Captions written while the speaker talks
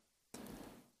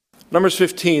Numbers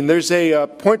 15. There's a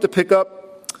point to pick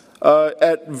up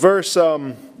at verse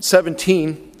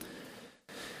 17.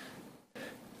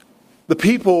 The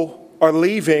people are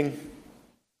leaving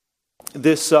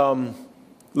this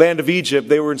land of Egypt.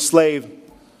 They were enslaved.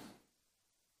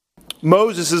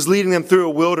 Moses is leading them through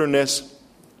a wilderness,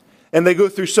 and they go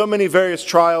through so many various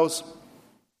trials.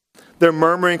 They're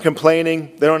murmuring,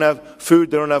 complaining. They don't have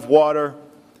food. They don't have water.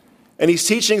 And he's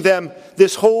teaching them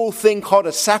this whole thing called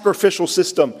a sacrificial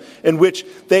system in which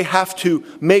they have to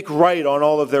make right on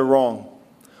all of their wrong,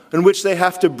 in which they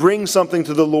have to bring something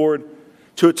to the Lord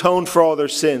to atone for all their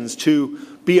sins, to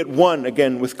be at one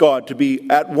again with God, to be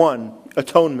at one,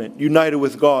 atonement, united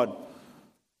with God.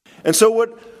 And so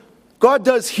what God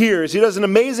does here is he does an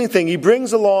amazing thing. He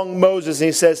brings along Moses and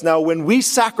he says, now when we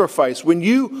sacrifice, when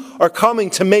you are coming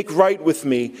to make right with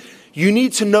me, you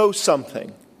need to know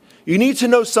something. You need to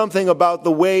know something about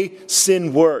the way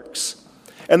sin works.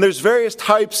 And there's various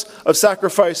types of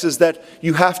sacrifices that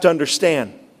you have to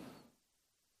understand.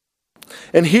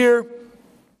 And here,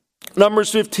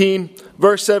 Numbers 15,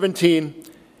 verse 17,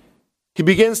 he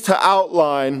begins to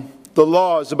outline the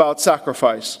laws about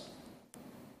sacrifice.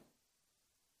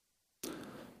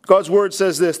 God's word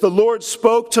says this, the Lord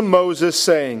spoke to Moses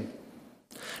saying,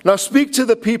 now speak to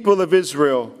the people of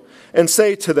Israel and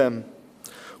say to them,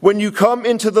 when you come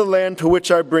into the land to which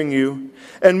I bring you,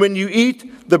 and when you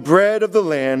eat the bread of the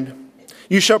land,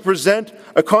 you shall present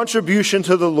a contribution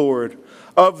to the Lord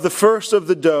of the first of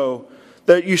the dough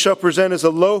that you shall present as a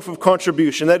loaf of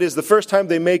contribution. That is, the first time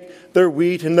they make their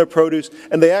wheat and their produce,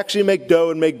 and they actually make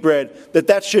dough and make bread,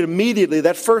 that should immediately,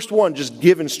 that first one, just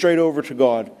given straight over to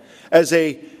God as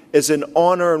an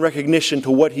honor and recognition to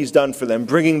what he's done for them,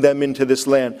 bringing them into this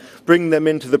land, bringing them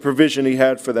into the provision he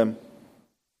had for them.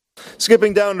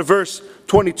 Skipping down to verse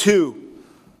 22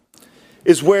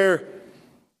 is where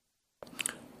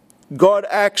God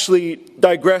actually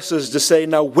digresses to say,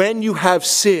 now when you have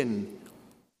sin,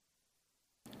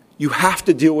 you have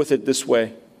to deal with it this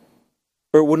way,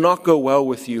 or it will not go well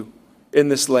with you in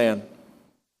this land.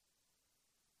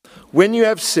 When you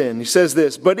have sin, he says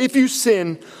this, but if you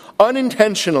sin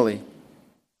unintentionally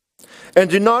and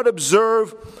do not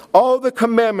observe all the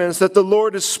commandments that the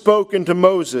Lord has spoken to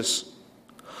Moses,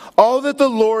 all that the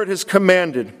Lord has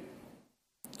commanded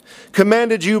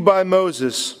you by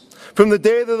Moses, from the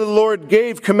day that the Lord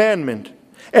gave commandment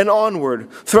and onward,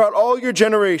 throughout all your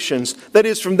generations, that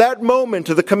is, from that moment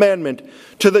to the commandment,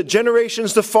 to the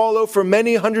generations to follow for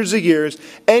many hundreds of years,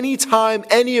 any time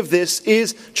any of this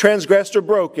is transgressed or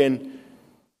broken,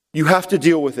 you have to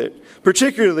deal with it,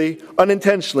 particularly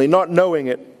unintentionally, not knowing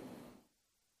it.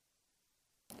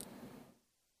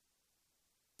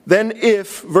 Then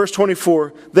if, verse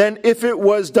 24, then if it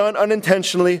was done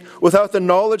unintentionally, without the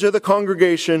knowledge of the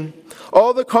congregation,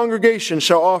 all the congregation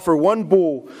shall offer one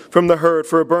bull from the herd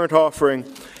for a burnt offering,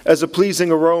 as a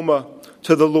pleasing aroma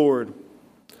to the Lord.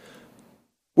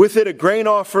 With it a grain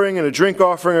offering and a drink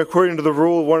offering according to the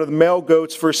rule of one of the male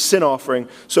goats for sin offering.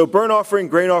 So burnt offering,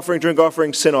 grain offering, drink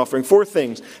offering, sin offering. 4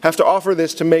 things. Have to offer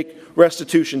this to make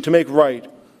restitution, to make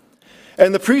right.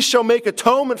 And the priest shall make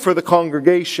atonement for the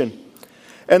congregation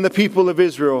and the people of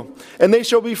Israel. And they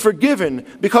shall be forgiven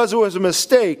because it was a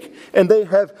mistake, and they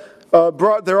have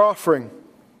brought their offering,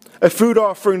 a food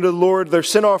offering to the Lord, their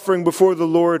sin offering before the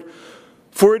Lord,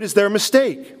 for it is their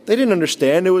mistake. They didn't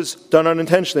understand. It was done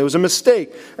unintentionally. It was a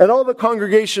mistake. And all the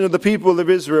congregation of the people of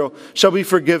Israel shall be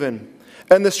forgiven.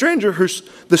 And the stranger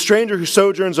who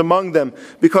sojourns among them,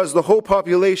 because the whole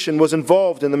population was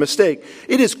involved in the mistake.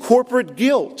 It is corporate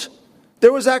guilt.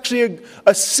 There was actually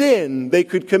a sin they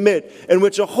could commit in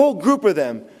which a whole group of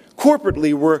them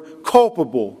corporately were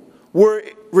culpable, were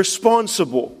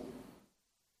responsible.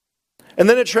 And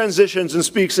then it transitions and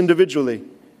speaks individually.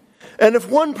 And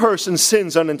if one person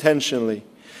sins unintentionally,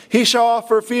 he shall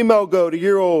offer a female goat, a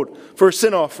year old, for a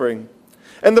sin offering.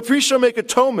 And the priest shall make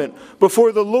atonement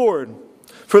before the Lord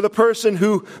for the person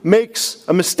who makes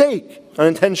a mistake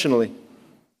unintentionally,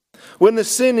 when the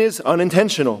sin is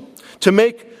unintentional, to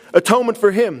make atonement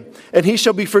for him, and he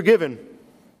shall be forgiven.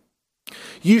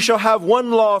 You shall have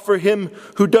one law for him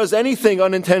who does anything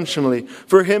unintentionally,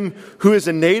 for him who is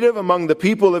a native among the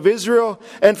people of Israel,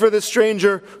 and for the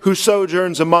stranger who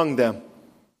sojourns among them.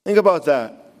 Think about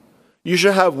that. You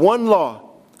shall have one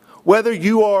law, whether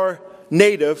you are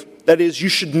native, that is, you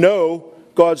should know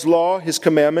God's law, his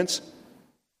commandments,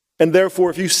 and therefore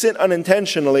if you sin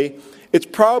unintentionally, it's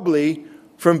probably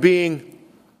from being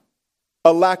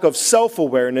a lack of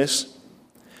self-awareness,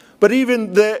 but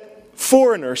even the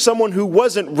foreigner, someone who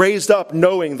wasn't raised up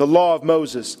knowing the law of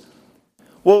Moses,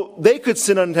 well, they could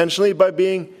sin unintentionally by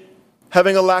being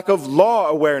having a lack of law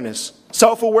awareness,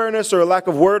 self-awareness, or a lack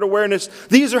of word awareness.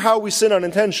 These are how we sin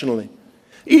unintentionally.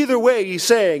 Either way, he's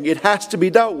saying it has to be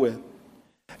dealt with.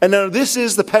 And now this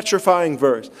is the petrifying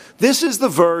verse. This is the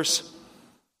verse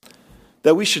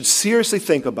that we should seriously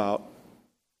think about,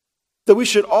 that we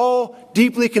should all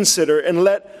deeply consider and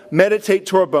let meditate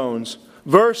to our bones.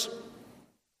 Verse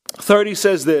 30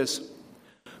 says this,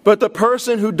 "But the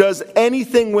person who does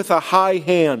anything with a high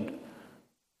hand,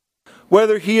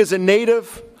 whether he is a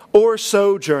native or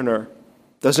sojourner,"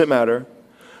 doesn't matter,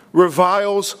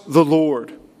 "reviles the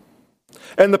Lord.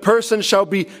 And the person shall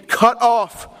be cut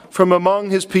off from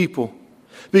among his people,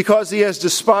 because he has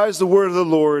despised the word of the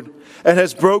Lord and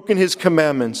has broken his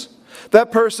commandments. That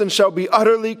person shall be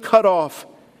utterly cut off.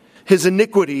 His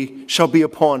iniquity shall be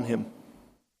upon him."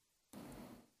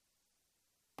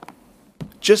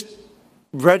 Just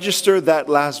register that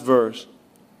last verse.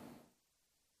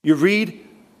 You read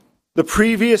the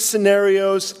previous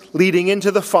scenarios leading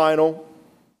into the final,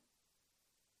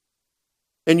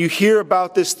 and you hear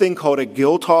about this thing called a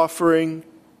guilt offering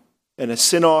and a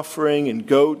sin offering and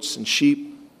goats and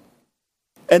sheep.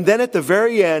 And then at the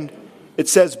very end, it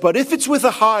says, "But if it's with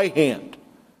a high hand,"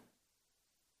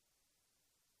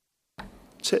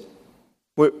 that's it.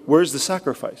 Where's the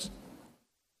sacrifice?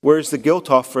 Where's the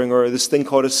guilt offering or this thing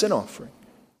called a sin offering?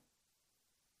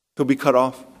 He'll be cut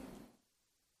off.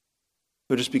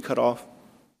 He'll just be cut off.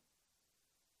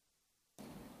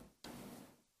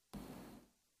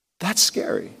 That's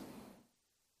scary.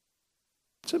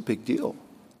 It's a big deal.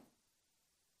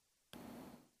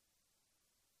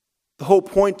 The whole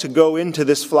point to go into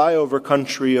this flyover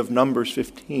country of Numbers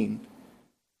 15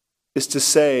 is to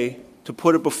say, to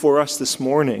put it before us this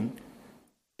morning,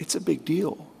 it's a big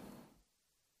deal.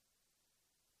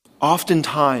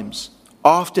 Oftentimes,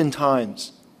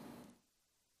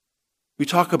 we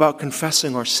talk about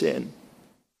confessing our sin,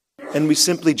 and we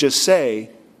simply just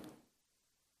say,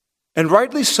 and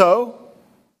rightly so,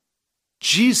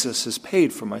 Jesus has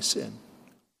paid for my sin.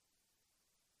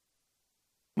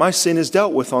 My sin is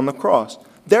dealt with on the cross.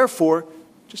 Therefore,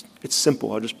 it's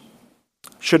simple. I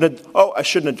shouldn't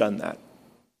have done that.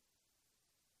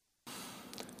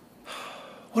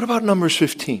 What about Numbers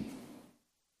 15?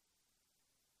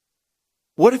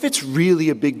 What if it's really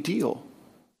a big deal?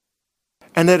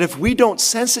 And that if we don't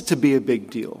sense it to be a big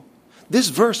deal, this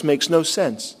verse makes no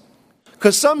sense.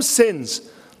 Because some sins,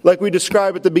 like we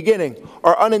described at the beginning,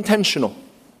 are unintentional.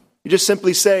 You just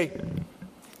simply say,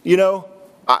 you know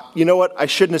what, I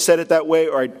shouldn't have said it that way,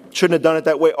 or I shouldn't have done it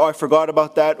that way, or I forgot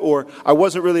about that, or I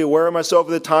wasn't really aware of myself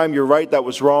at the time, you're right, that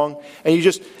was wrong. And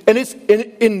it's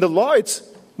in the law, it's,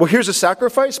 well, here's a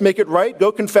sacrifice, make it right,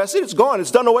 go confess it, it's gone,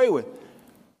 it's done away with.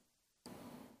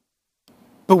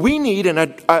 But we need,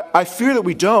 and I fear that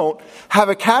we don't, have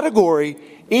a category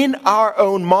in our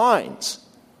own minds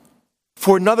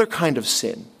for another kind of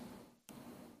sin.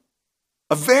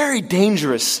 A very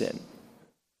dangerous sin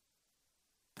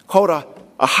called a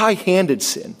high-handed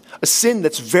sin, a sin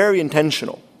that's very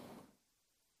intentional.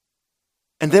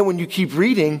 And then when you keep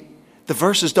reading, the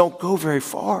verses don't go very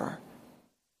far.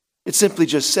 It simply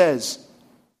just says,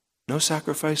 no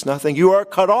sacrifice, nothing. You are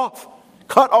cut off.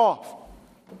 Cut off.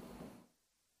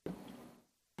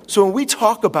 So when we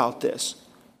talk about this,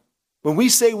 when we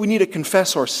say we need to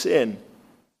confess our sin,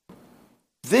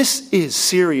 this is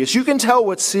serious. You can tell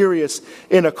what's serious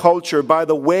in a culture by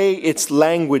the way its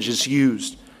language is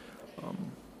used.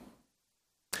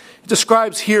 It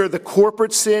describes here the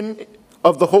corporate sin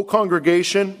of the whole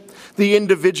congregation, the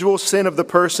individual sin of the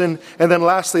person, and then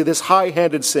lastly, this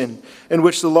high-handed sin in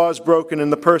which the law is broken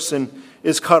and the person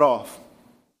is cut off.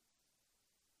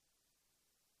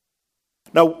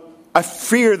 Now, I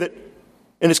fear that,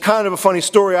 and it's kind of a funny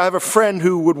story, I have a friend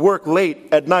who would work late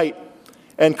at night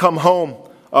and come home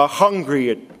hungry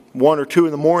at 1 or 2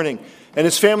 in the morning, and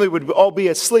his family would all be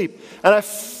asleep. And I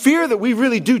fear that we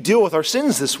really do deal with our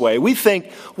sins this way. We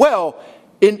think, well,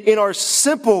 in our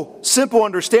simple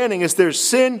understanding is there's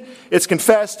sin, it's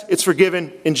confessed, it's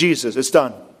forgiven in Jesus, it's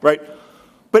done, right?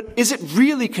 But is it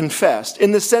really confessed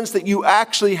in the sense that you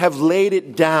actually have laid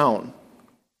it down,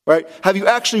 right? Have you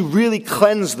actually really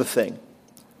cleansed the thing?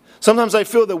 Sometimes I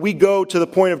feel that we go to the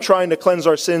point of trying to cleanse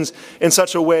our sins in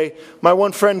such a way. My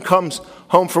one friend comes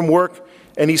home from work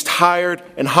and he's tired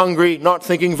and hungry, not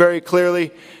thinking very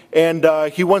clearly, and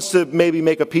he wants to maybe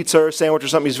make a pizza or a sandwich or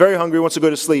something. He's very hungry, wants to go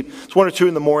to sleep. It's 1 or 2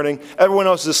 in the morning. Everyone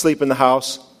else is asleep in the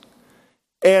house.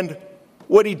 And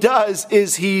what he does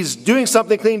is he's doing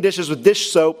something, cleaning dishes with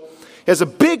dish soap. He has a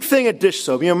big thing of dish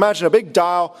soap. You imagine a big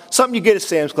dial, something you get at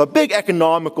Sam's Club, big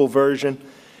economical version.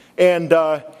 And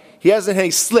he has it and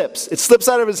he slips. It slips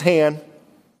out of his hand,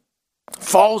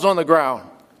 falls on the ground.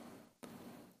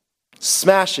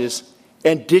 smashes,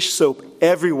 and dish soap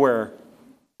everywhere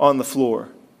on the floor.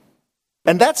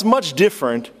 And that's much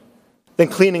different than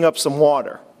cleaning up some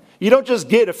water. You don't just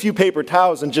get a few paper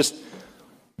towels and just,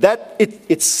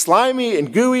 it's slimy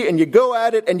and gooey, and you go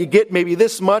at it and you get maybe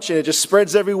this much and it just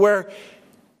spreads everywhere.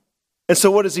 And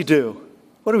so what does he do?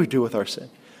 What do we do with our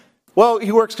sin? Well,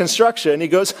 he works construction. He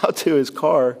goes out to his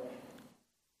car,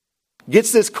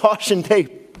 gets this caution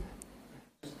tape.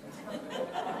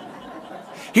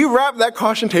 He wrapped that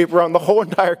caution tape around the whole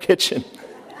entire kitchen.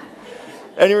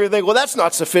 And you think, well, that's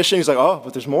not sufficient. He's like, oh,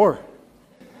 but there's more.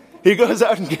 He goes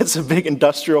out and gets a big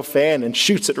industrial fan and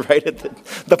shoots it right at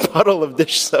the puddle of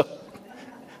dish soap.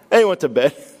 And he went to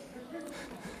bed.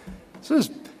 So his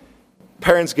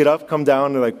parents get up, come down,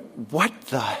 and they're like, what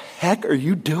the heck are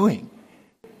you doing?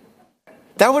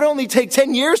 That would only take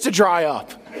 10 years to dry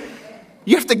up.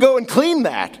 You have to go and clean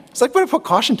that. It's like, but I put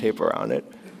caution tape around it.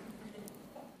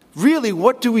 Really,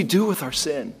 what do we do with our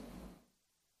sin?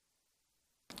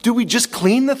 Do we just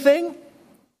clean the thing?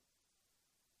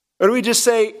 Or do we just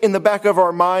say in the back of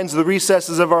our minds, the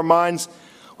recesses of our minds,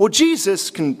 well, Jesus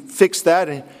can fix that,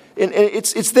 and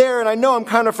it's there, and I know I'm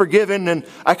kind of forgiven, and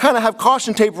I kind of have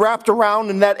caution tape wrapped around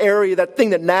in that area, that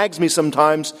thing that nags me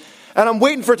sometimes, and I'm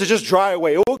waiting for it to just dry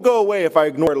away. It will go away if I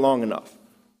ignore it long enough.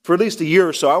 For at least a year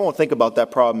or so, I won't think about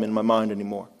that problem in my mind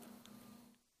anymore.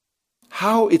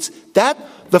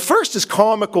 The first is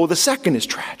comical, the second is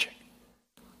tragic.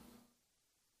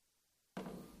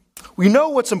 We know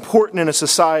what's important in a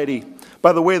society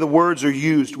by the way the words are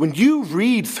used. When you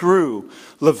read through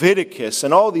Leviticus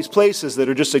and all these places that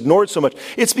are just ignored so much,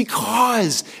 it's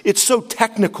because it's so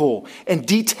technical and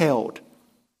detailed.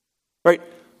 Right?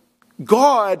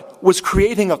 God was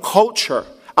creating a culture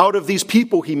out of these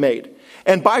people he made.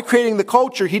 And by creating the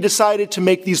culture, he decided to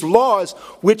make these laws,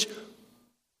 which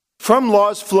from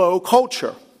laws flow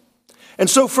culture. And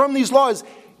so from these laws,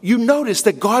 you notice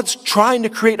that God's trying to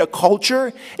create a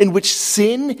culture in which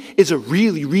sin is a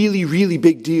really, really, really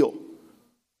big deal.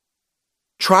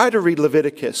 Try to read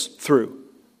Leviticus through.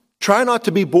 Try not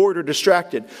to be bored or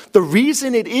distracted. The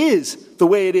reason it is the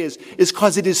way it is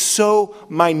because it is so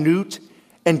minute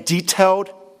and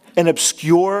detailed and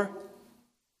obscure.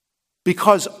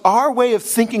 Because our way of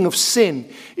thinking of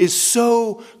sin is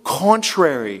so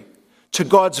contrary to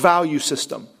God's value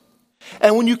system.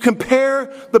 And when you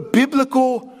compare the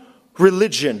biblical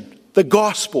religion, the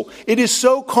gospel, it is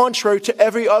so contrary to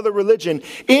every other religion.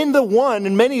 In the one,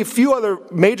 and a few other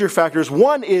major factors,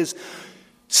 one is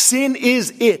sin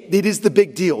is it. It is the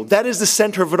big deal. That is the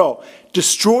center of it all.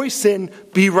 Destroy sin,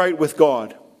 be right with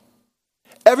God.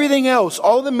 Everything else,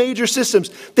 all the major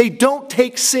systems, they don't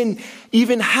take sin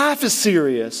even half as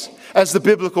serious as the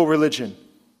biblical religion.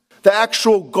 The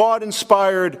actual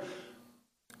God-inspired,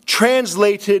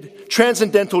 translated,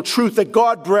 transcendental truth that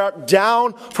God brought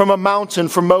down from a mountain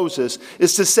for Moses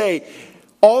is to say,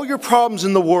 all your problems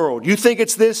in the world, you think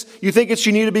it's this, you think it's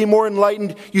you need to be more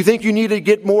enlightened, you think you need to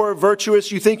get more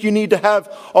virtuous, you think you need to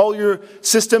have all your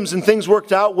systems and things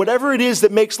worked out, whatever it is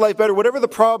that makes life better, whatever the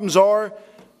problems are,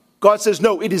 God says,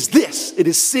 no, it is this, it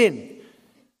is sin.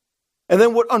 And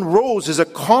then what unrolls is a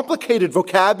complicated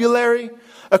vocabulary,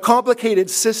 a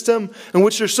complicated system in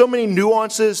which there's so many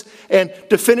nuances and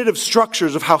definitive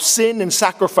structures of how sin and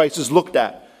sacrifice is looked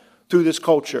at through this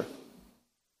culture.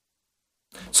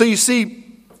 So you see,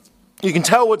 you can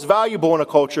tell what's valuable in a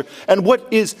culture and what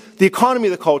is the economy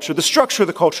of the culture, the structure of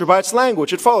the culture by its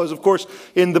language. It follows, of course,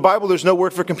 in the Bible there's no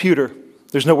word for computer.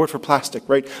 There's no word for plastic,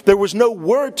 right? There was no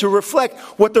word to reflect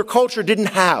what their culture didn't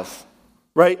have,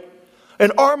 right?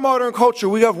 In our modern culture,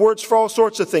 we have words for all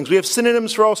sorts of things. We have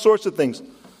synonyms for all sorts of things.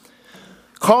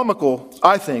 Comical,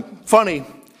 I think, funny,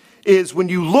 is when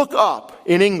you look up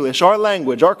in English, our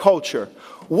language, our culture,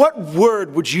 what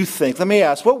word would you think, let me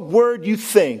ask, what word you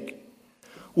think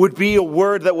would be a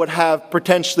word that would have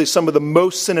potentially some of the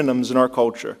most synonyms in our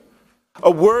culture?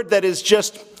 A word that is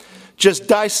just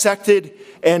dissected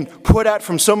and put at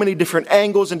from so many different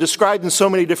angles and described in so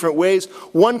many different ways.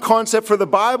 One concept for the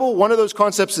Bible, one of those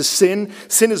concepts is sin.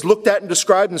 Sin is looked at and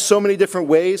described in so many different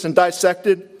ways and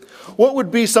dissected. What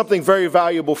would be something very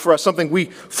valuable for us, something we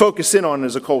focus in on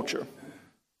as a culture?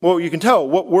 Well, you can tell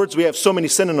what words we have so many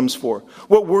synonyms for.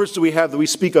 What words do we have that we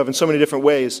speak of in so many different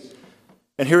ways?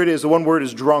 And here it is, the one word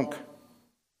is drunk.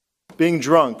 Being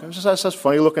drunk. That's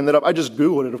funny looking that up. I just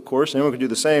Googled it, of course. Anyone can do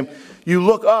the same. You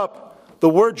look up the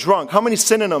word drunk. How many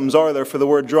synonyms are there for the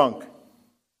word drunk?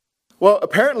 Well,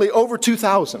 apparently over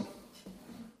 2,000.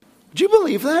 Would you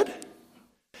believe that?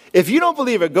 If you don't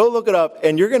believe it, go look it up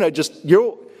and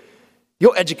you'll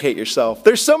educate yourself.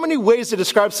 There's so many ways to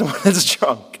describe someone that's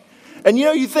drunk. And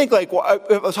you think like, well, at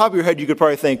the top of your head, you could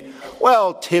probably think,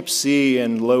 well, tipsy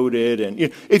and loaded. And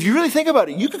if you really think about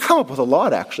it, you could come up with a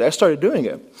lot, actually. I started doing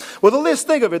it. Well, the list,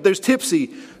 think of it. There's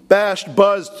tipsy, bashed,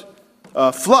 buzzed,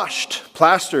 flushed,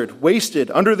 plastered,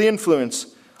 wasted, under the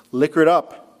influence, liquored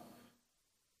up,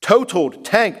 totaled,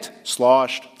 tanked,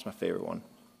 sloshed. That's my favorite one.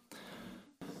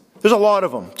 There's a lot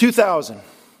of them, 2,000.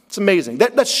 It's amazing.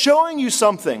 That's showing you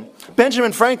something.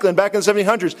 Benjamin Franklin, back in the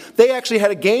 1700s, they actually had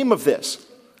a game of this.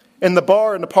 In the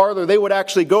bar, in the parlor, they would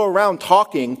actually go around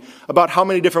talking about how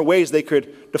many different ways they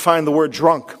could define the word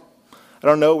drunk. I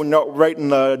don't know, when you're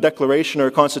writing a declaration or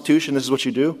a constitution, this is what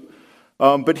you do.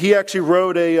 But he actually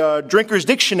wrote a drinker's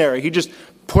dictionary. He just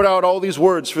put out all these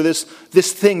words for this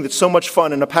thing that's so much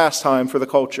fun and a pastime for the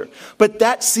culture. But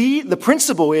the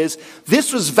principle is,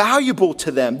 this was valuable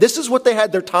to them. This is what they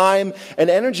had their time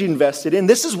and energy invested in.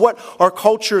 This is what our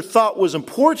culture thought was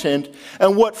important,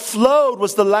 and what flowed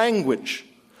was the language.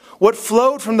 What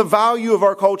flowed from the value of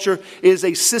our culture is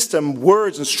a system,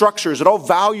 words and structures that all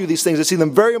value these things. They see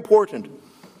them very important.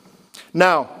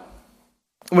 Now,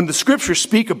 when the scriptures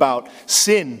speak about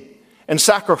sin and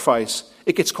sacrifice,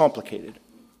 it gets complicated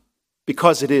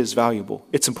because it is valuable.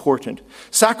 It's important.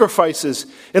 Sacrifices.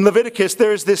 In Leviticus,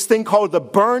 there is this thing called the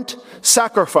burnt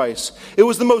sacrifice. It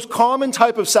was the most common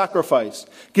type of sacrifice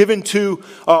given to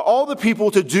all the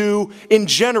people to do in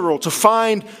general, to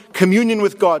find communion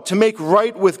with God, to make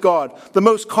right with God. The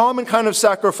most common kind of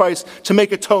sacrifice to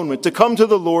make atonement, to come to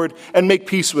the Lord and make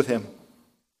peace with Him.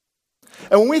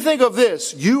 And when we think of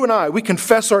this, you and I, we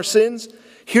confess our sins.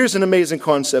 Here's an amazing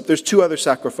concept. There's two other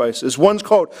sacrifices. One's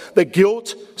called the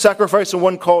guilt sacrifice and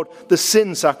one called the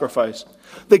sin sacrifice.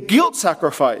 The guilt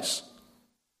sacrifice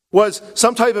was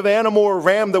some type of animal or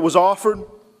ram that was offered.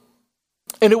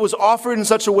 And it was offered in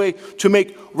such a way to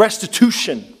make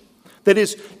restitution. That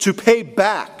is, to pay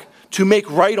back, to make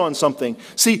right on something.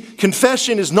 See,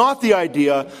 confession is not the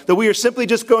idea that we are simply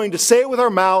just going to say it with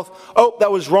our mouth, oh,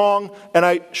 that was wrong, and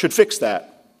I should fix that.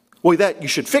 Well, you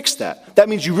should fix that. That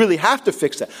means you really have to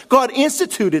fix that. God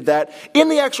instituted that in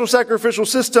the actual sacrificial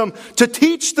system to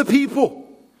teach the people.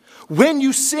 When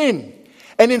you sin,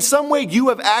 and in some way you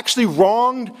have actually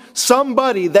wronged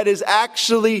somebody that is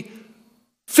actually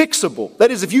fixable.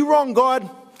 That is, if you wrong God,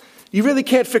 you really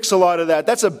can't fix a lot of that.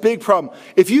 That's a big problem.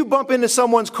 If you bump into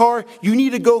someone's car, you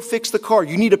need to go fix the car.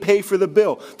 You need to pay for the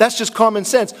bill. That's just common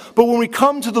sense. But when we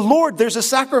come to the Lord, there's a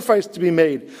sacrifice to be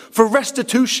made for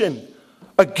restitution.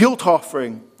 A guilt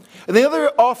offering. And the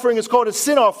other offering is called a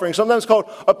sin offering, sometimes called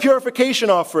a purification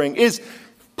offering, is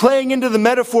playing into the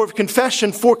metaphor of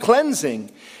confession for cleansing,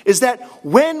 is that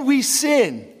when we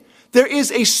sin, there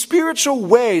is a spiritual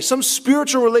way, some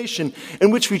spiritual relation in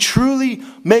which we truly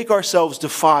make ourselves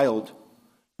defiled,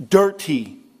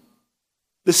 dirty.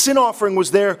 The sin offering was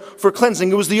there for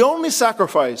cleansing. It was the only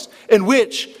sacrifice in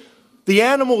which the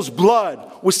animal's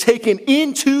blood was taken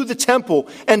into the temple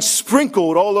and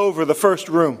sprinkled all over the first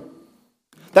room.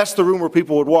 That's the room where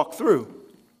people would walk through.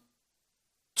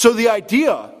 So the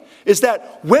idea is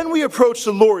that when we approach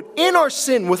the Lord in our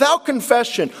sin, without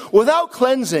confession, without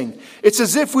cleansing, it's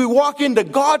as if we walk into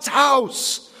God's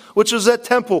house, which is that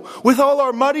temple, with all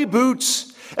our muddy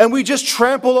boots, and we just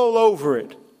trample all over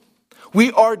it.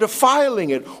 We are defiling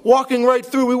it, walking right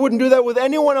through. We wouldn't do that with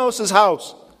anyone else's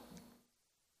house.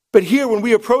 But here, when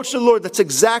we approach the Lord, that's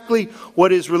exactly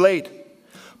what is relayed.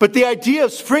 But the idea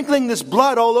of sprinkling this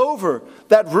blood all over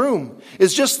that room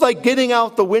is just like getting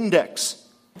out the Windex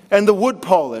and the wood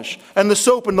polish and the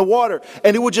soap and the water,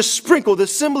 and it would just sprinkle. The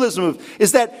symbolism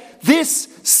is that this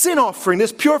sin offering,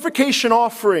 this purification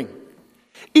offering,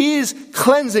 is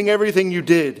cleansing everything you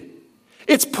did.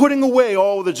 It's putting away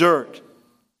all the dirt.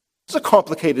 It's a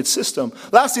complicated system.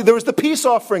 Lastly, there was the peace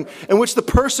offering in which the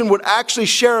person would actually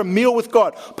share a meal with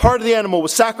God. Part of the animal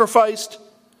was sacrificed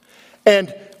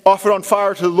and offered on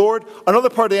fire to the Lord. Another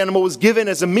part of the animal was given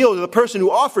as a meal. The person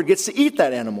who offered gets to eat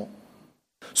that animal.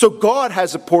 So God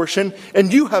has a portion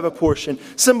and you have a portion,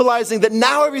 symbolizing that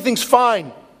now everything's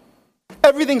fine.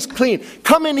 Everything's clean.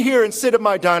 Come in here and sit at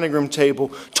my dining room table.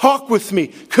 Talk with me.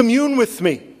 Commune with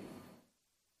me.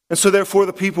 And so therefore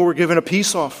the people were given a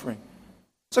peace offering.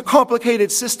 It's a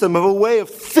complicated system of a way of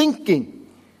thinking.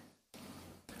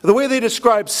 The way they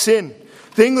describe sin,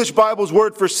 the English Bible's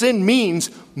word for sin means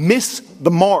miss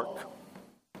the mark.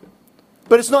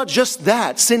 But it's not just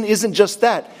that. Sin isn't just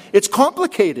that. It's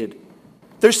complicated.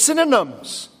 There's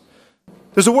synonyms.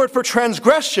 There's a word for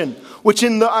transgression, which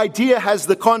in the idea has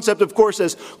the concept, of course,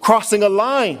 as crossing a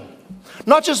line.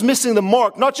 Not just missing the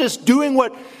mark, not just doing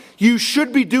what you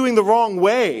should be doing the wrong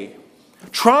way.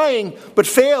 Trying but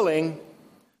failing,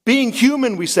 Being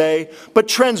human, we say, but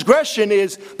transgression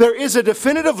is there is a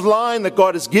definitive line that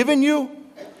God has given you,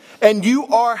 and you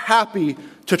are happy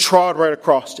to trod right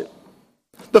across it.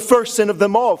 The first sin of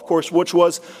them all, of course, which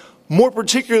was more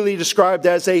particularly described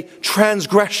as a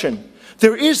transgression.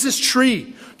 There is this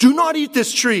tree. Do not eat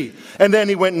this tree. And then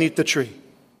he went and ate the tree.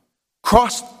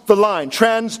 Crossed the line.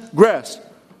 Transgressed.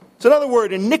 It's another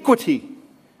word, iniquity.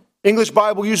 English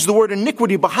Bible uses the word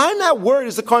iniquity. Behind that word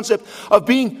is the concept of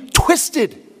being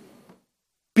twisted,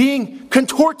 being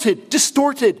contorted,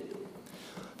 distorted.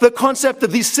 The concept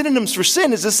of these synonyms for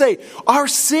sin is to say, our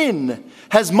sin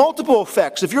has multiple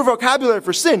effects. If your vocabulary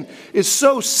for sin is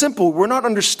so simple, we're not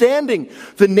understanding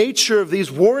the nature of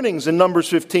these warnings in Numbers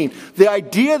 15. The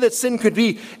idea that sin could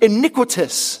be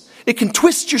iniquitous. It can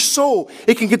twist your soul.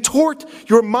 It can contort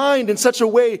your mind in such a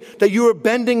way that you are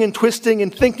bending and twisting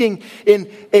and thinking in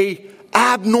a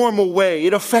abnormal way.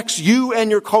 It affects you and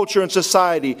your culture and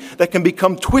society that can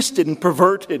become twisted and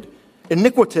perverted,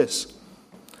 iniquitous.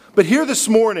 But here this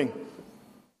morning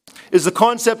is the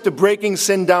concept of breaking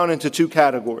sin down into two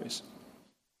categories.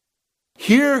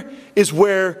 Here is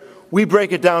where we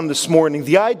break it down this morning.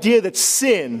 The idea that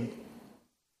sin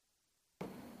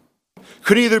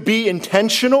could either be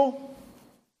intentional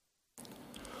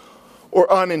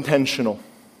or unintentional.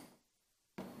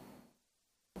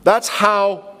 That's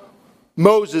how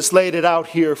Moses laid it out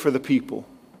here for the people.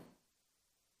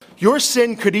 Your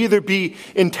sin could either be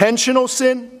intentional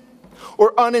sin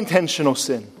or unintentional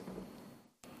sin.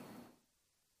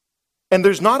 And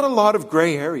there's not a lot of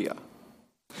gray area.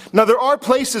 Now, there are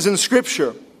places in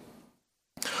Scripture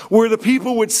where the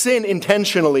people would sin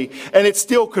intentionally, and it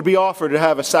still could be offered to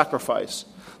have a sacrifice.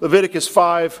 Leviticus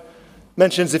 5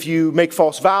 mentions if you make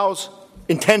false vows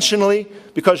intentionally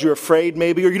because you're afraid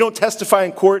maybe, or you don't testify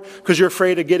in court because you're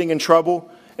afraid of getting in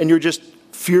trouble and you're just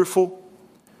fearful,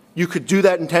 you could do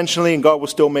that intentionally and God will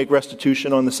still make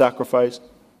restitution on the sacrifice.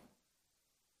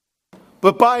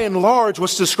 But by and large,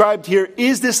 what's described here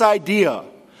is this idea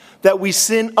that we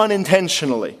sin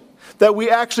unintentionally, that we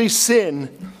actually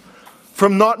sin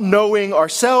from not knowing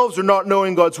ourselves or not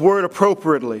knowing God's word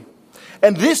appropriately.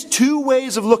 And this two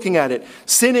ways of looking at it,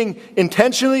 sinning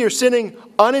intentionally or sinning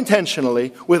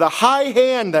unintentionally, with a high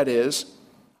hand that is,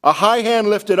 a high hand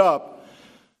lifted up,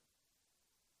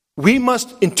 we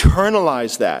must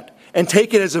internalize that and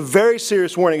take it as a very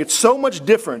serious warning. It's so much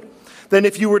different than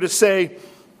if you were to say,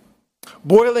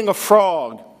 boiling a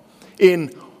frog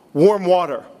in warm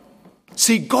water.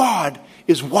 See, God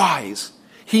is wise.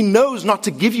 He knows not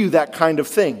to give you that kind of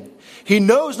thing. He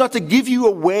knows not to give you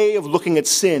a way of looking at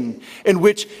sin in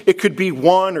which it could be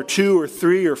 1 or 2 or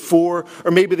 3 or 4,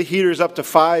 or maybe the heater is up to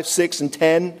 5, 6, and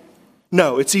 10.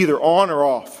 No, it's either on or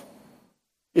off.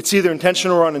 It's either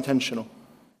intentional or unintentional.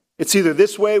 It's either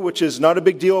this way, which is not a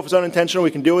big deal if it's unintentional,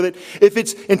 we can deal with it. If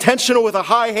it's intentional with a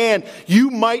high hand, you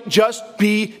might just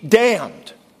be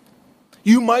damned.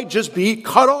 You might just be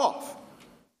cut off.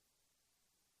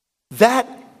 That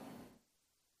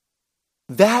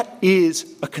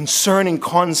is a concerning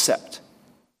concept.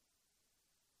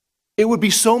 It would be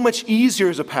so much easier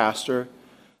as a pastor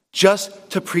just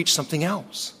to preach something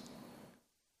else.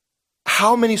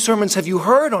 How many sermons have you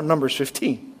heard on Numbers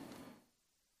 15?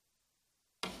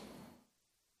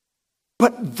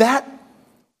 But that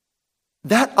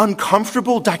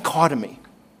uncomfortable dichotomy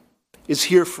is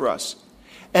here for us,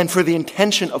 and for the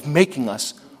intention of making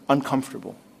us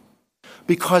uncomfortable.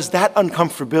 Because that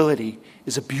uncomfortability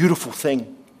is a beautiful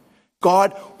thing.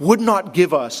 God would not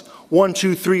give us 1,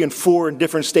 2, 3, and 4 in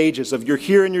different stages of you're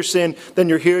here in your sin, then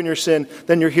you're here in your sin,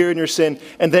 then you're here in your sin,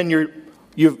 and then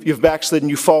you've backslidden,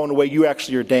 you've fallen away, you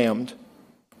actually are damned.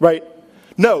 Right?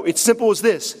 No, it's simple as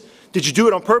this. Did you do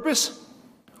it on purpose?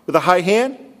 With a high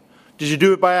hand? Did you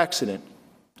do it by accident?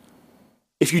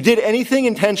 If you did anything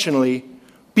intentionally,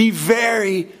 be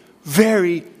very,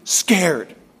 very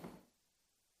scared.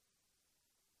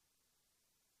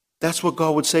 That's what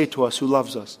God would say to us who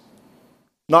loves us.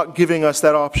 Not giving us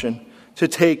that option to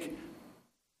take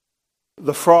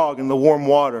the frog in the warm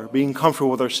water, being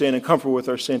comfortable with our sin and comfortable with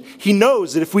our sin. He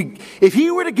knows that if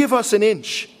He were to give us an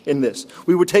inch in this,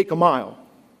 we would take a mile.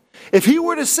 If He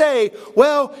were to say,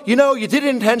 well, you did it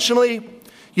intentionally,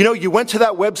 you went to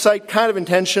that website kind of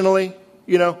intentionally,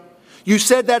 you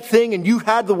said that thing and you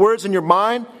had the words in your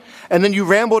mind, and then you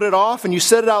rambled it off and you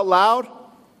said it out loud,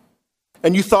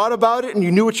 and you thought about it and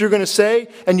you knew what you were going to say,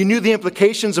 and you knew the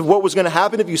implications of what was going to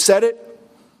happen if you said it,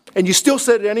 and you still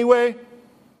said it anyway,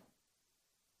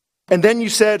 and then you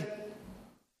said,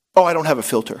 oh, I don't have a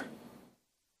filter.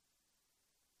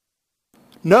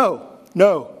 No.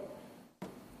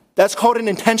 That's called an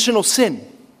intentional sin.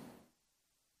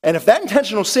 And if that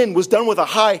intentional sin was done with a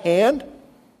high hand,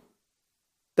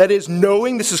 that is,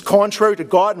 knowing this is contrary to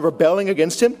God and rebelling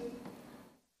against him,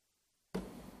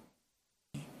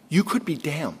 you could be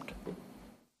damned.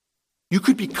 You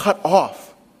could be cut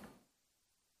off.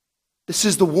 This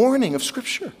is the warning of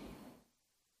Scripture.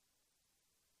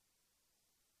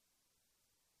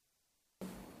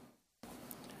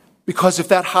 Because if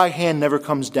that high hand never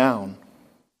comes down,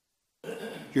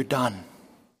 you're done.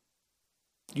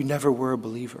 You never were a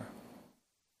believer.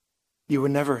 You were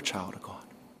never a child of God.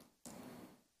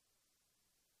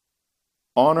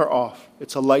 On or off,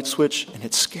 it's a light switch and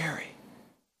it's scary.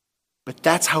 But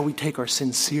that's how we take our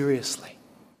sin seriously.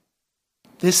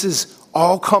 This is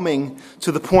all coming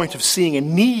to the point of seeing a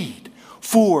need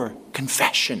for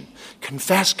confession.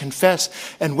 Confess,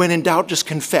 and when in doubt, just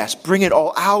confess. Bring it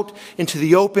all out into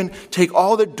the open. Take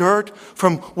all the dirt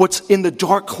from what's in the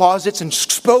dark closets and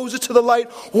expose it to the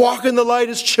light. Walk in the light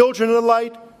as children in the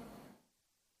light.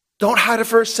 Don't hide it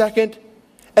for a second.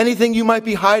 Anything you might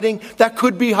be hiding, that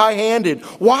could be high-handed.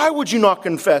 Why would you not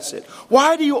confess it?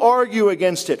 Why do you argue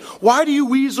against it? Why do you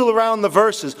weasel around the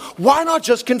verses? Why not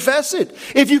just confess it?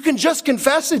 If you can just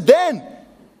confess it, then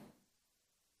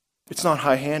it's not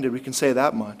high-handed, we can say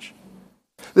that much.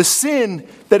 The sin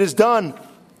that is done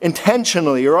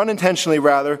intentionally, or unintentionally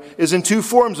rather, is in two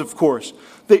forms, of course.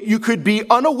 That you could be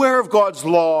unaware of God's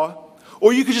law,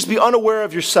 or you could just be unaware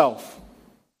of yourself.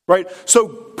 Right? So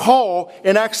Paul,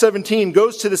 in Acts 17,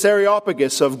 goes to this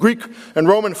Areopagus of Greek and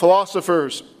Roman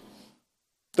philosophers.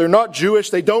 They're not Jewish.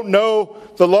 They don't know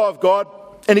the law of God.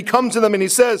 And he comes to them and he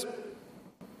says,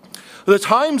 the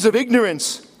times of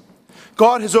ignorance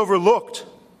God has overlooked.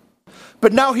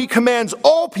 But now he commands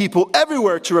all people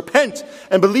everywhere to repent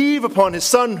and believe upon his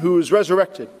Son who is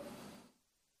resurrected.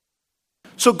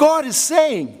 So God is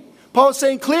saying, Paul is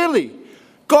saying clearly,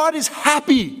 God is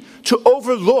happy to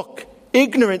overlook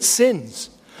ignorant sins.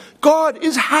 God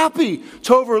is happy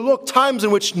to overlook times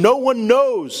in which no one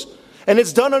knows, and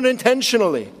it's done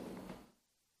unintentionally.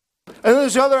 And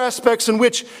there's other aspects in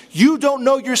which you don't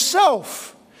know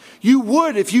yourself. You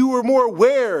would, if you were more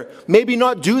aware, maybe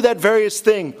not do that various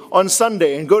thing on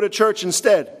Sunday and go to church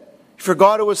instead. You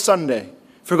forgot it was Sunday.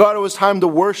 Forgot it was time to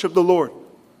worship the Lord.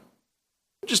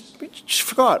 Just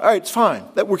forgot. All right, it's fine.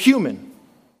 That we're human.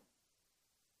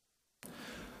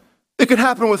 It can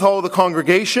happen with all of the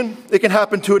congregation. It can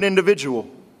happen to an individual.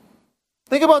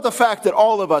 Think about the fact that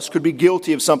all of us could be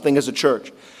guilty of something as a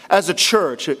church. As a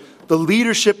church, the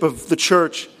leadership of the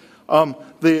church,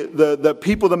 the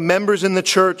people, the members in the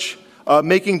church,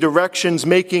 making directions,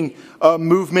 making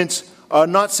movements,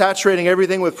 not saturating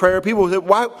everything with prayer. People say,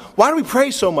 why do we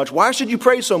pray so much? Why should you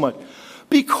pray so much?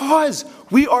 Because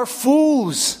we are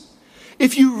fools.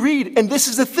 If you read, and this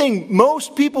is the thing,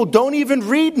 most people don't even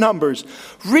read Numbers.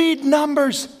 Read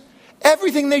Numbers.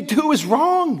 Everything they do is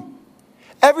wrong.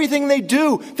 Everything they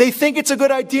do, they think it's a good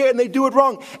idea and they do it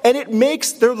wrong. And it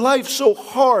makes their life so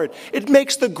hard. It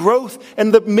makes the growth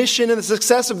and the mission and the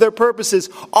success of their purposes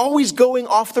always going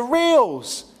off the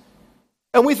rails.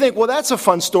 And we think, well, that's a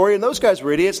fun story, and those guys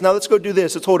were idiots. Now let's go do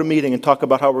this. Let's hold a meeting and talk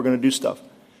about how we're going to do stuff.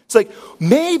 It's like,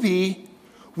 maybe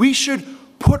we should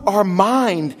put our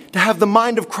mind to have the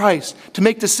mind of Christ, to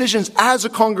make decisions as a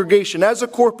congregation, as a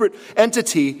corporate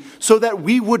entity, so that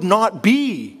we would not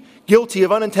be guilty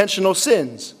of unintentional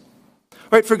sins.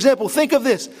 Right? For example, think of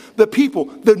this. The people,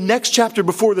 the next chapter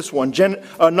before this one,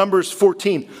 Numbers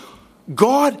 14.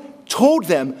 God told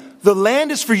them, the land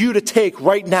is for you to take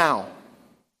right now.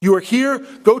 You are here,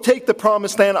 go take the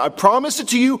promised land. I promise it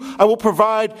to you, I will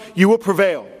provide, you will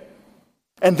prevail.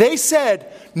 And they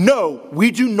said, no,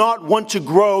 we do not want to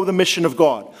grow the mission of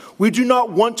God. We do not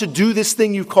want to do this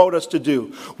thing you've called us to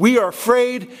do. We are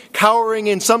afraid, cowering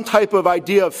in some type of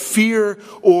idea of fear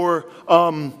or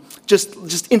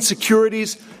just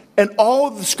insecurities. And all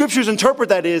the scriptures interpret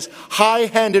that as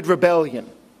high-handed rebellion.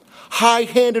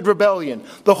 High-handed rebellion.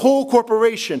 The whole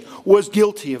corporation was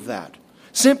guilty of that.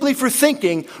 Simply for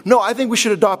thinking, no, I think we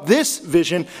should adopt this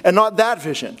vision and not that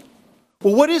vision.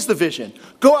 Well, what is the vision?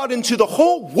 Go out into the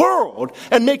whole world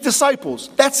and make disciples.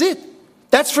 That's it.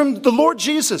 That's from the Lord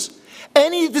Jesus.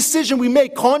 Any decision we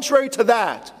make contrary to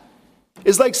that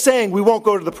is like saying we won't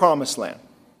go to the promised land.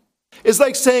 It's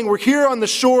like saying we're here on the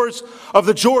shores of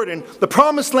the Jordan. The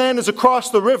promised land is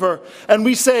across the river. And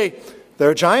we say, there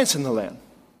are giants in the land.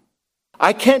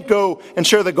 I can't go and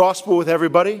share the gospel with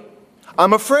everybody.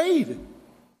 I'm afraid.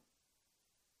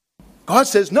 God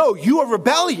says, no, you are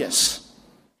rebellious.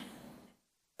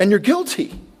 And you're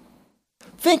guilty.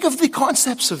 Think of the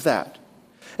concepts of that.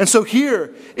 And so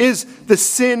here is the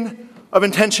sin of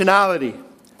intentionality.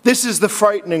 This is the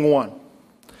frightening one.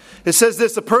 It says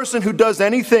this, the person who does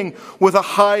anything with a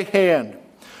high hand.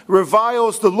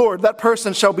 reviles the Lord, that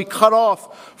person shall be cut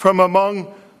off from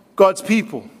among God's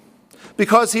people,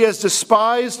 because he has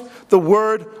despised the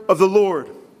word of the Lord.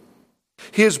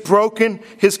 He has broken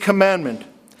his commandment.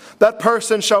 That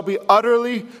person shall be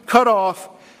utterly cut off.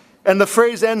 And the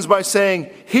phrase ends by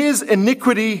saying, his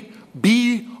iniquity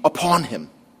be upon him.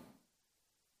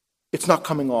 It's not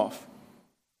coming off.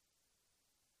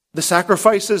 The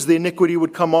sacrifices, the iniquity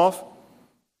would come off.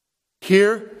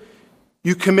 Here,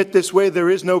 you commit this way, there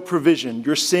is no provision.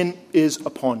 Your sin is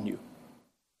upon you.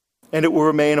 And it will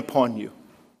remain upon you.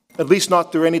 At least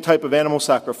not through any type of animal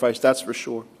sacrifice, that's for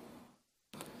sure.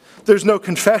 There's no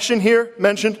confession here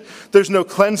mentioned. There's no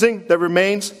cleansing that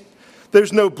remains.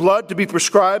 There's no blood to be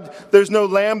prescribed. There's no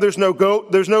lamb. There's no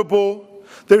goat. There's no bull.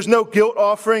 There's no guilt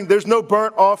offering. There's no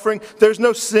burnt offering. There's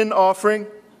no sin offering.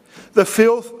 The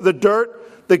filth, the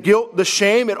dirt, the guilt, the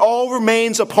shame, it all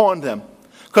remains upon them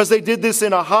because they did this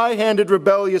in a high-handed,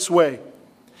 rebellious way.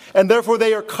 And therefore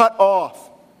they are cut off.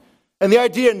 And the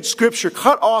idea in Scripture,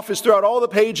 cut off, is throughout all the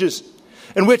pages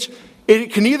in which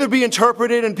it can either be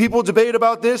interpreted, and people debate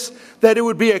about this, that it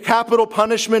would be a capital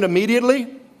punishment immediately,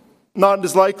 not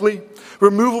as likely.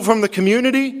 Removal from the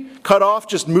community, cut off,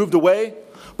 just moved away.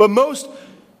 But most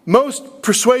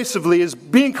persuasively is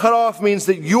being cut off means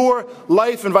that your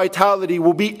life and vitality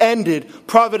will be ended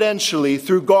providentially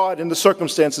through God and the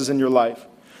circumstances in your life.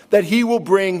 That He will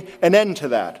bring an end to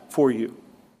that for you.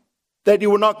 That it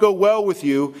will not go well with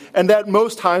you, and that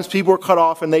most times people are cut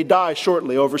off and they die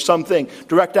shortly over something,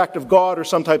 direct act of God or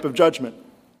some type of judgment.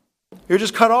 You're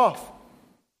just cut off.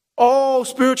 All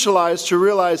spiritualized to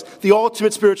realize the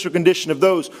ultimate spiritual condition of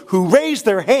those who raise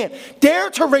their hand, dare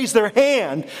to raise their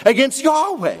hand against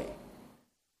Yahweh.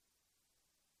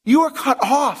 You are cut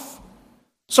off.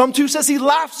 Psalm 2 says He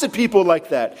laughs at people like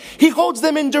that. He holds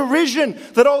them in derision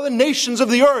that all the nations of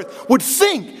the earth would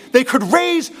think they could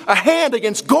raise a hand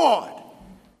against God.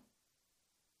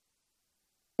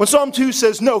 When Psalm 2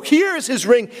 says, no, here is His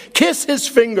ring, kiss His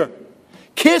finger,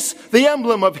 kiss the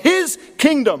emblem of His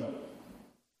kingdom,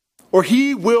 or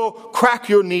He will crack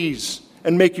your knees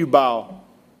and make you bow.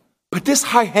 But this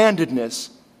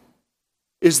high-handedness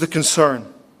is the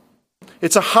concern.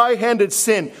 It's a high-handed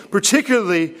sin.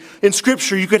 Particularly in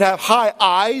Scripture, you could have high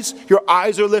eyes. Your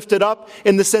eyes are lifted up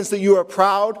in the sense that you are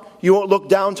proud. You won't look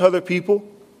down to other people.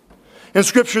 In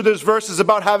Scripture, there's verses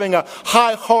about having a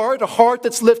high heart, a heart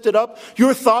that's lifted up.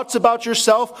 Your thoughts about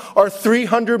yourself are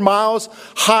 300 miles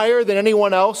higher than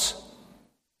anyone else.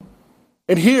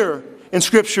 And here in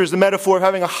Scripture is the metaphor of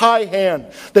having a high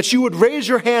hand, that you would raise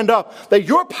your hand up, that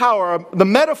your power, the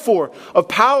metaphor of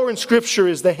power in Scripture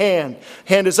is the hand.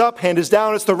 Hand is up, hand is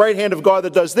down. It's the right hand of God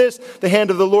that does this. The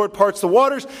hand of the Lord parts the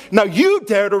waters. Now you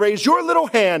dare to raise your little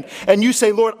hand and you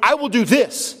say, Lord, I will do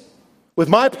this with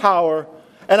my power,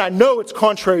 and I know it's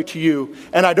contrary to you,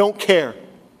 and I don't care.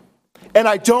 And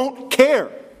I don't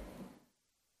care.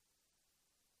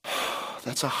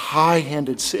 That's a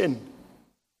high-handed sin.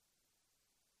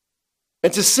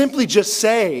 And to simply just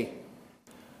say,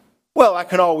 well, I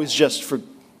can always just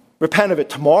repent of it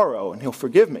tomorrow and He'll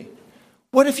forgive me.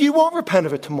 What if you won't repent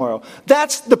of it tomorrow?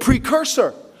 That's the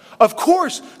precursor. Of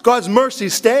course, God's mercy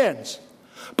stands.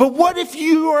 But what if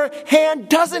your hand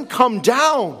doesn't come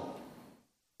down?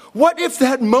 What if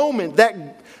that moment,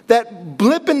 that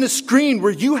blip in the screen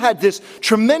where you had this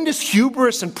tremendous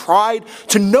hubris and pride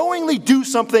to knowingly do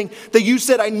something that you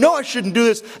said, I know I shouldn't do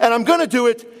this, and I'm going to do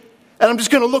it, and I'm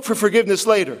just going to look for forgiveness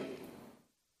later.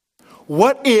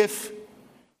 What if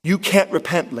you can't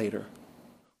repent later?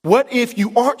 What if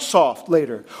you aren't soft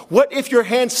later? What if your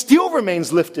hand still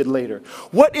remains lifted later?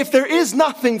 What if there is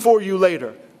nothing for you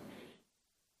later?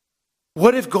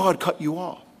 What if God cut you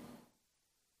off?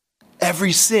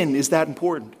 Every sin is that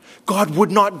important. God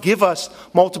would not give us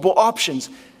multiple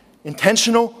options,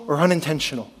 intentional or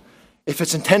unintentional. If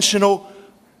it's intentional,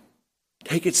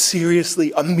 take it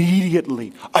seriously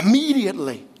immediately.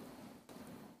 Immediately.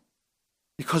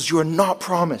 Because you are not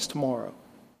promised tomorrow.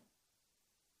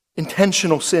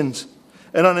 Intentional sins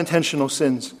and unintentional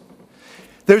sins.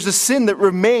 There's a sin that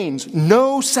remains.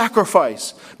 No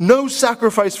sacrifice. No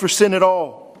sacrifice for sin at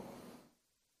all.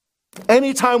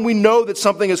 Anytime we know that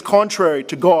something is contrary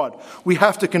to God, we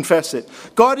have to confess it.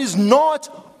 God is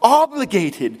not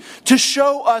obligated to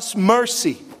show us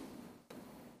mercy.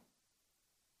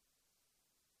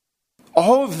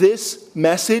 All of this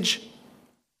message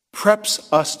preps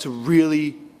us to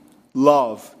really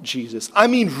love Jesus. I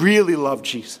mean really love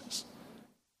Jesus.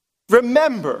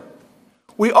 Remember,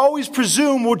 we always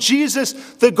presume, well, Jesus,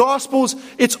 the Gospels,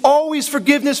 it's always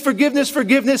forgiveness, forgiveness,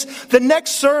 forgiveness. The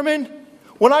next sermon,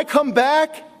 when I come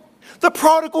back, the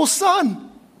prodigal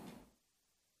son.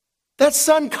 That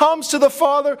son comes to the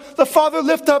father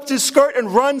lifts up his skirt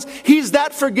and runs. He's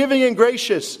that forgiving and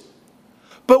gracious.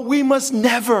 But we must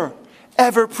never,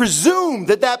 ever presume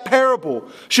that that parable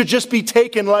should just be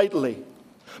taken lightly.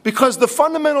 Because the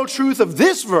fundamental truth of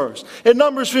this verse in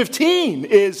Numbers 15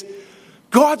 is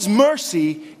God's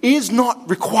mercy is not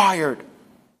required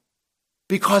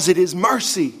because it is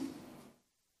mercy.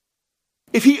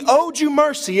 If he owed you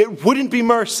mercy, it wouldn't be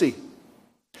mercy.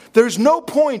 There's no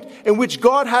point in which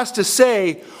God has to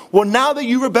say, well, now that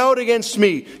you rebelled against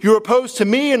me, you're opposed to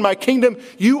me and my kingdom,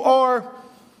 you are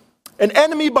an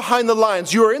enemy behind the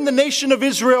lines. You are in the nation of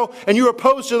Israel and you're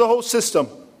opposed to the whole system.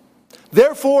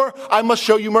 Therefore, I must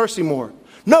show you mercy more.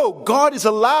 No, God is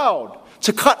allowed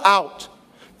to cut out.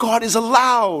 God is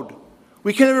allowed.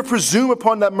 We can never presume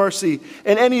upon that mercy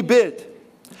in any bit.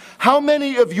 How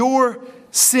many of your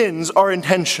sins are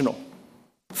intentional?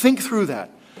 Think through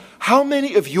that. How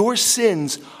many of your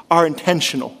sins are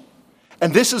intentional?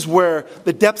 And this is where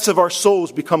the depths of our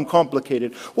souls become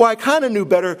complicated. Well, I kind of knew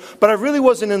better, but I really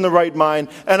wasn't in the right mind,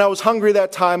 and I was hungry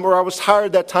that time, or I was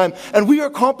tired that time. And we are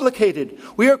complicated.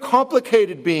 We are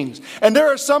complicated beings. And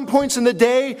there are some points in the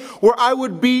day where I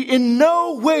would be in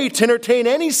no way to entertain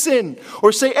any sin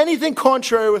or say anything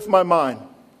contrary with my mind.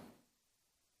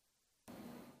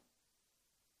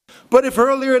 But if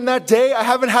earlier in that day I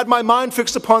haven't had my mind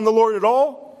fixed upon the Lord at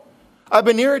all, I've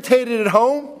been irritated at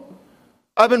home,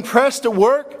 I've been pressed at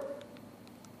work,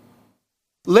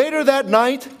 later that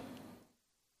night,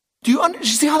 do you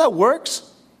see how that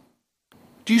works?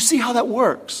 Do you see how that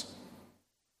works?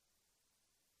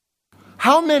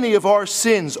 How many of our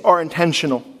sins are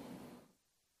intentional?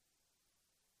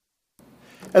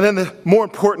 And then the more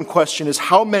important question is,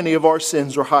 how many of our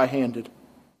sins are high-handed?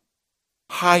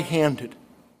 High-handed.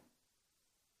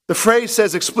 The phrase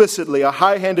says explicitly, a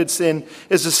high-handed sin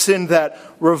is a sin that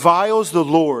reviles the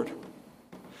Lord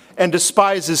and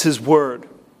despises his word.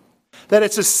 That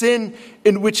it's a sin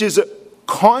in which is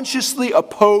consciously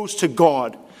opposed to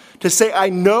God. To say, I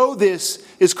know this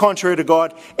is contrary to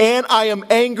God, and I am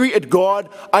angry at God.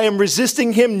 I am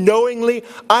resisting him knowingly.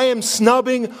 I am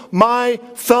snubbing my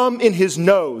thumb in his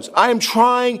nose. I am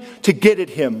trying to get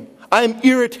at him. I am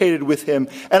irritated with him,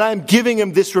 and I am giving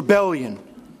him this rebellion.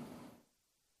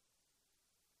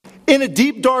 In a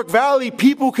deep, dark valley,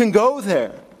 people can go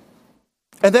there.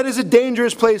 And that is a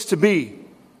dangerous place to be.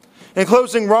 In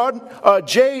closing,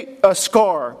 J.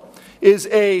 Scar is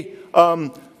a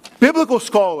biblical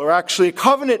scholar, actually, a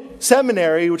covenant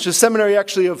seminary, which is a seminary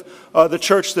actually of the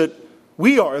church that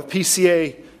we are, the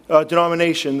PCA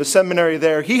denomination, the seminary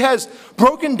there. He has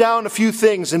broken down a few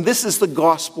things, and this is the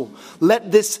gospel.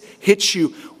 Let this hit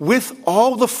you with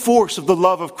all the force of the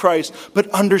love of Christ, but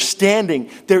understanding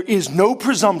there is no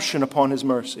presumption upon his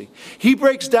mercy. He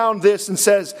breaks down this and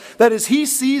says that as he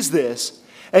sees this,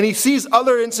 and he sees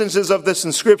other instances of this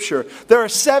in Scripture, there are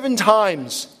 7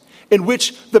 times in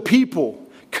which the people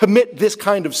commit this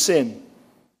kind of sin.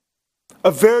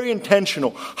 A very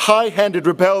intentional, high-handed,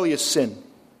 rebellious sin.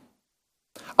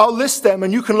 I'll list them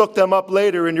and you can look them up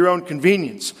later in your own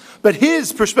convenience. But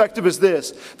his perspective is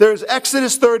this. There's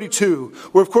Exodus 32,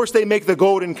 where of course they make the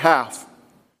golden calf.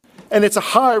 And it's a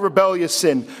high rebellious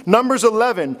sin. Numbers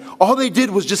 11, all they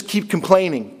did was just keep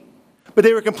complaining. But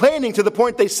they were complaining to the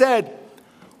point they said,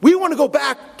 we want to go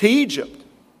back to Egypt.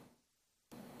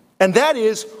 And that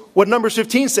is what Numbers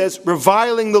 15 says,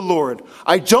 reviling the Lord.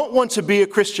 I don't want to be a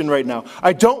Christian right now.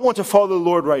 I don't want to follow the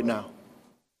Lord right now.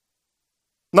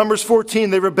 Numbers 14,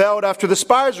 they rebelled after the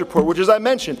spies report, which as I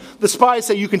mentioned, the spies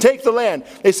say you can take the land.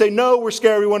 They say, no, we're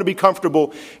scared. We want to be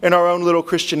comfortable in our own little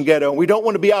Christian ghetto. We don't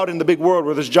want to be out in the big world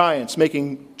where there's giants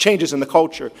making changes in the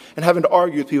culture and having to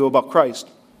argue with people about Christ.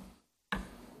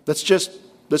 Let's just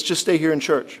stay here in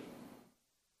church.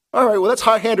 All right, well, that's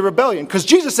high-handed rebellion because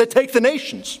Jesus said take the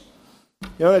nations. You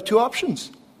know, there are 2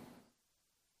 options.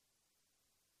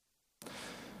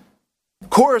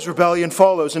 Korah's rebellion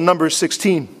follows in Numbers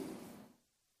 16.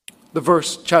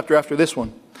 The chapter after this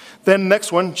one. Then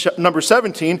next one, number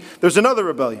 17, there's another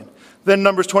rebellion. Then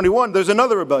Numbers 21, there's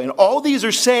another rebellion. All these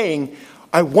are saying,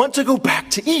 I want to go back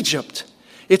to Egypt.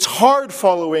 It's hard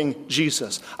following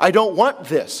Jesus. I don't want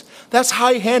this. That's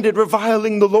high-handed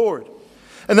reviling the Lord.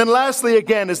 And then lastly,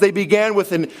 again, as they began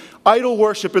with an idol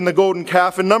worship in the golden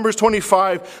calf, in Numbers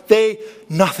 25,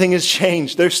 nothing has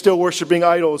changed. They're still worshiping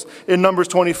idols. In Numbers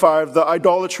 25, the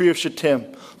idolatry of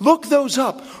Shittim. Look those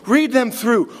up. Read them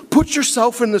through. Put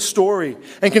yourself in the story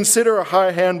and consider a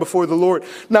high hand before the Lord.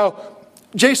 Now,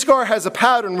 J. Scar has a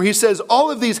pattern where he says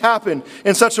all of these happen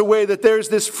in such a way that there's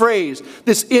this phrase,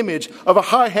 this image of a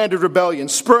high-handed rebellion,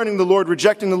 spurning the Lord,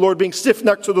 rejecting the Lord, being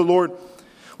stiff-necked to the Lord.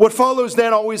 What follows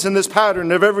then always in this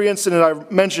pattern of every incident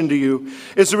I've mentioned to you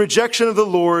is the rejection of the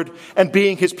Lord and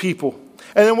being his people.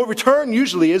 And then what return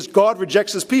usually is God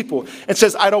rejects his people and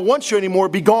says, I don't want you anymore,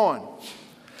 be gone.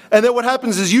 And then what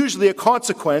happens is usually a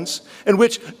consequence in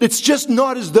which it's just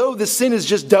not as though the sin is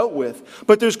just dealt with,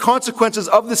 but there's consequences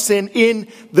of the sin in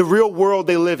the real world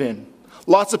they live in.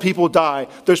 Lots of people die.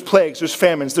 There's plagues, there's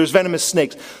famines, there's venomous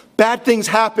snakes. Bad things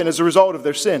happen as a result of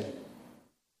their sin.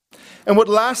 And what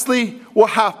lastly will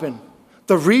happen,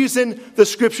 the reason the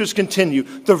scriptures continue,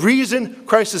 the reason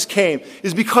Christ came,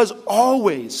 is because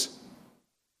always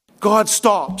God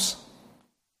stops.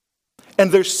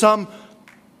 And there's some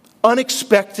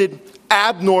unexpected,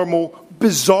 abnormal,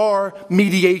 bizarre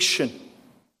mediation.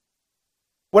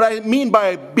 What I mean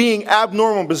by being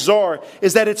abnormal, bizarre,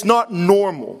 is that it's not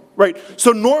normal, right?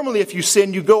 So normally if you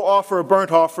sin, you go offer a burnt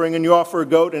offering and you offer a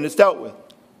goat and it's dealt with.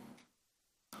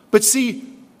 But see,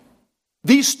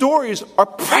 these stories are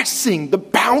pressing the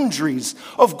boundaries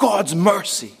of God's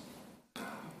mercy.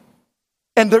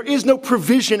 And there is no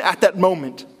provision at that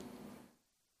moment.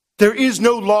 There is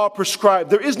no law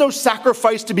prescribed. There is no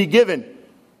sacrifice to be given.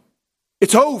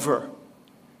 It's over.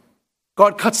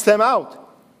 God cuts them out.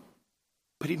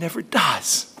 But he never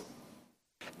does.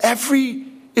 Every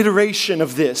iteration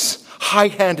of this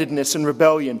high-handedness and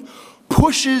rebellion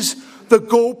pushes the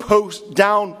goalpost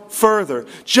down further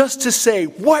just to say,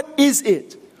 what is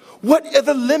it? What are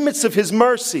the limits of his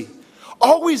mercy?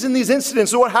 Always in these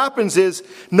incidents, what happens is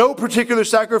no particular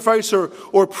sacrifice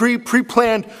or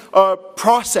pre-planned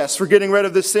process for getting rid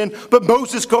of this sin, but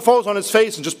Moses falls on his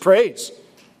face and just prays.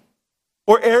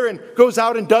 Or Aaron goes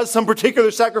out and does some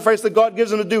particular sacrifice that God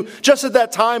gives him to do just at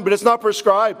that time, but it's not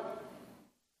prescribed.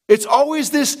 It's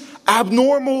always this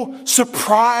abnormal,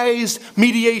 surprised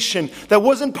mediation that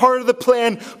wasn't part of the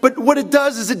plan. But what it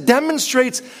does is it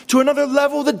demonstrates to another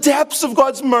level the depths of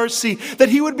God's mercy, that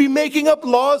he would be making up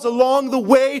laws along the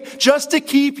way just to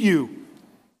keep you.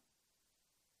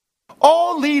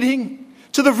 All leading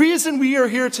to the reason we are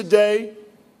here today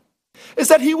is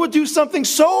that he would do something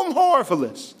so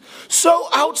marvelous, so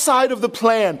outside of the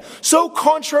plan, so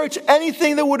contrary to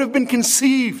anything that would have been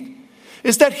conceived,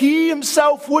 is that he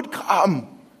himself would come.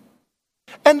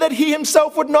 And that he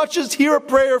himself would not just hear a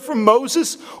prayer from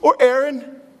Moses or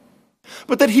Aaron,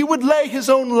 but that he would lay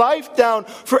his own life down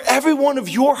for every one of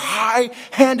your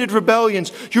high-handed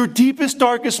rebellions, your deepest,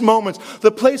 darkest moments,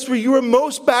 the place where you are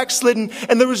most backslidden,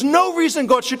 and there is no reason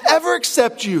God should ever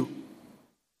accept you.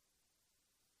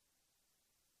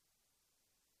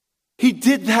 He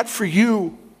did that for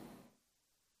you.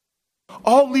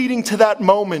 All leading to that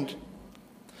moment.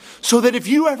 So that if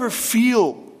you ever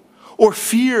feel or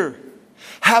fear,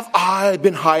 have I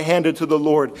been high-handed to the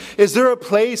Lord? Is there a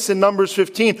place in Numbers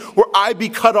 15 where I be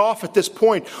cut off at this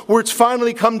point, where it's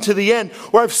finally come to the end,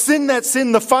 where I've sinned that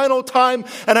sin the final time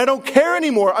and I don't care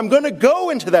anymore? I'm going to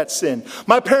go into that sin.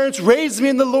 My parents raised me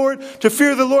in the Lord to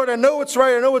fear the Lord. I know what's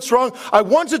right. I know what's wrong. I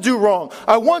want to do wrong.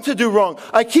 I want to do wrong.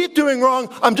 I keep doing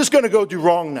wrong. I'm just going to go do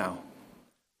wrong now.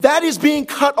 That is being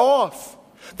cut off.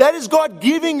 That is God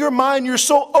giving your mind, your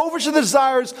soul, over to the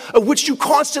desires of which you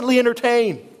constantly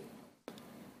entertain.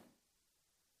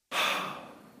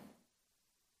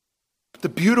 The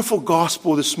beautiful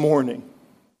gospel this morning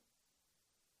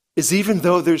is, even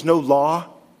though there's no law,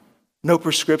 no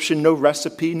prescription, no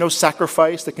recipe, no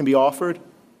sacrifice that can be offered,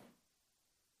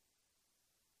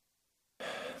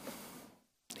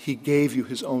 he gave you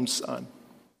his own son.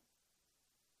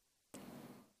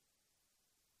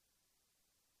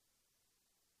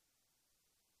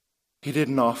 He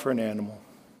didn't offer an animal.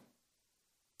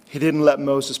 He didn't let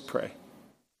Moses pray.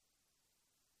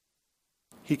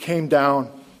 He came down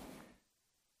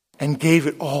and gave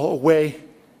it all away.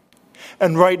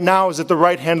 And right now is at the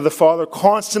right hand of the Father,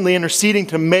 constantly interceding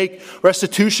to make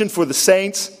restitution for the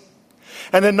saints.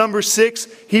 And then number 6,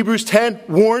 Hebrews 10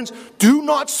 warns, do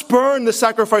not spurn the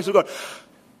sacrifice of God.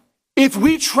 If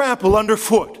we trample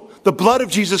underfoot the blood of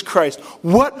Jesus Christ,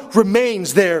 what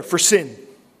remains there for sin?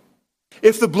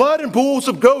 If the blood and bulls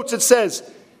of goats, it says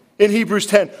in Hebrews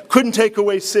 10, couldn't take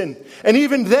away sin. And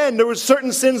even then, there were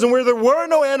certain sins and where there were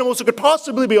no animals that could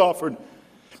possibly be offered.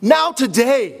 Now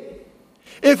today,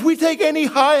 if we take any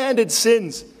high-handed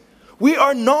sins, we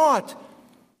are not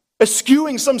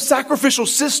eschewing some sacrificial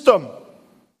system.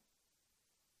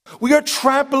 We are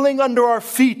trampling under our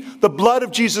feet the blood of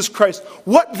Jesus Christ.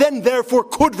 What then, therefore,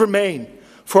 could remain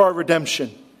for our redemption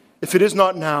if it is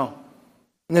not now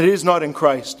and it is not in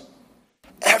Christ?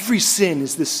 Every sin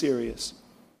is this serious.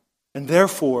 And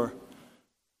therefore,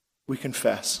 we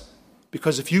confess.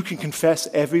 Because if you can confess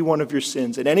every one of your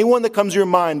sins, and any one that comes to your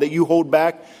mind that you hold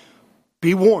back,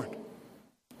 be warned.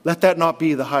 Let that not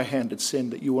be the high-handed sin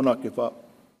that you will not give up.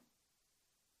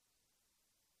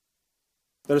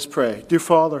 Let us pray. Dear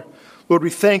Father, Lord, we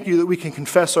thank you that we can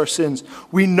confess our sins.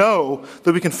 We know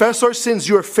that we confess our sins.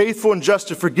 You are faithful and just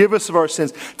to forgive us of our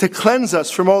sins, to cleanse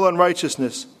us from all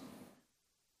unrighteousness.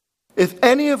 If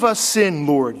any of us sin,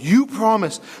 Lord, you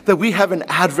promise that we have an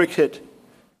advocate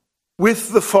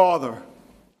with the Father,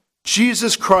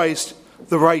 Jesus Christ,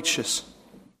 the righteous.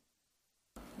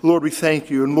 Lord, we thank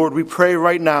you. And Lord, we pray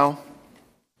right now.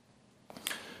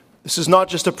 This is not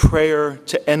just a prayer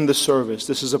to end the service.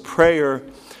 This is a prayer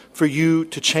for you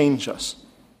to change us.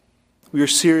 We are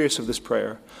serious of this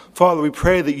prayer. Father, we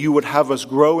pray that you would have us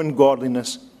grow in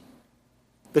godliness,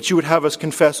 that you would have us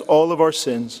confess all of our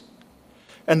sins,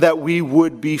 and that we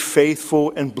would be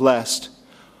faithful and blessed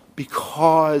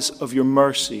because of your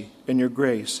mercy and your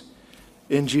grace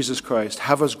in Jesus Christ.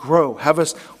 Have us grow, have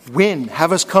us win,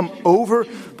 have us come over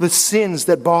the sins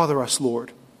that bother us,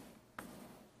 Lord.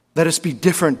 Let us be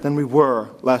different than we were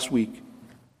last week.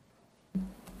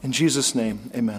 In Jesus' name, amen.